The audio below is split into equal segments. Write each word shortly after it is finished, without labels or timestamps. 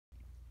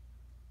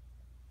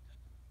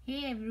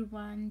Hey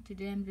everyone,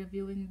 today I'm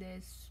reviewing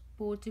this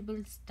portable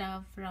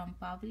stuff from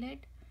PowerLead.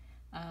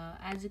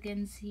 As you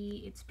can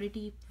see, it's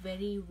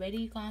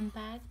very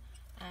compact,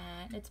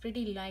 and it's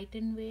pretty light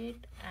in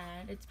weight,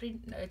 and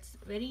it's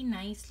very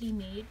nicely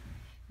made.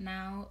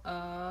 Now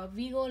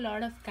we go a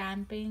lot of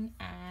camping,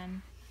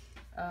 and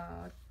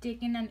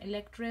taking an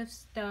electric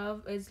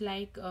stove is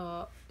like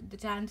the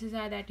chances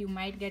are that you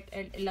might get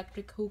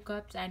electric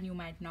hookups and you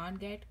might not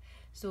get.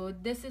 So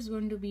this is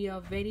going to be a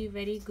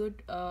very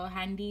good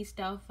handy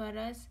stove for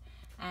us.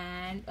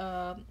 And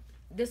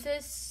this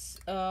is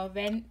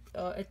when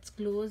it's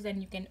closed and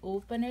you can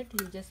open it.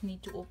 You just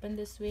need to open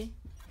this way.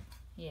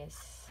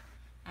 Yes.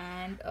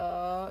 And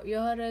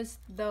here is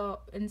the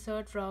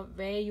insert from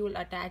where you will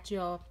attach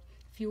your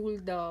fuel,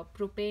 the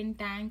propane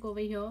tank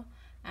over here,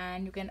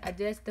 and you can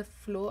adjust the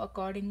flow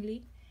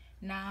accordingly.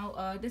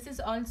 Now this is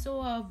also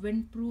a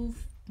windproof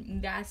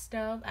gas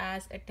stove,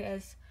 as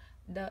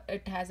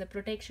it has a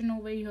protection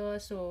over here,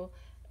 so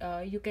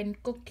you can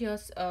cook your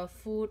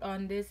food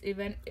on this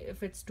even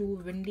if it's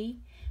too windy.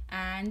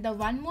 And the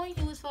one more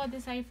use for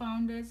this I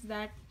found is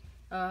that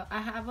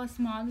I have a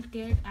small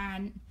kid,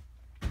 and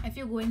if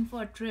you're going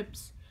for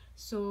trips,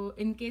 so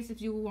in case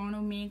if you want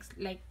to make,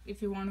 like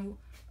if you want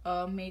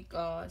to make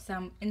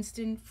some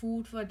instant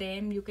food for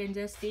them, you can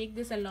just take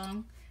this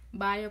along,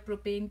 buy a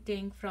propane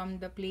tank from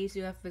the place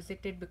you have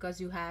visited,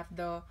 because you have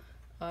the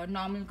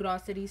normal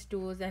grocery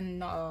stores and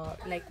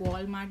like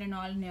Walmart and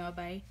all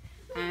nearby,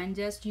 and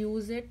just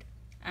use it,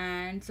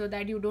 and so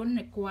that you don't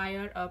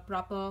require a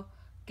proper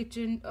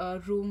kitchen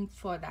room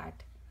for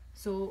that.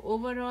 So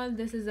overall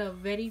this is a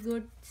very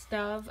good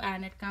stuff,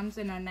 and it comes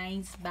in a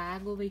nice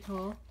bag over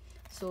here,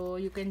 so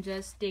you can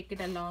just take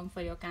it along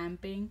for your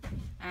camping.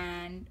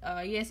 And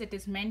yes, it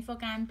is meant for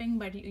camping,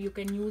 but you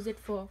can use it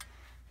for,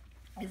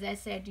 as I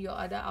said, your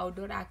other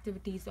outdoor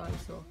activities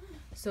also.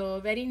 So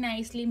very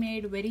nicely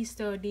made, very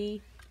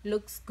sturdy,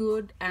 looks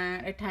good,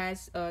 and it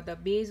has the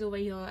base over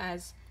here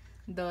as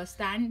the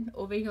stand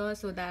over here,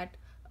 so that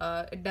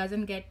it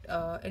doesn't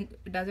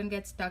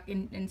get stuck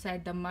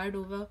inside the mud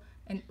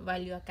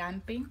while you're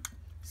camping.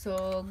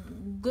 So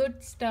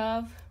good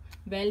stuff,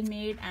 well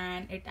made,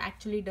 and it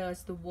actually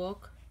does the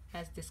work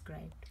as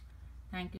described. Thank you.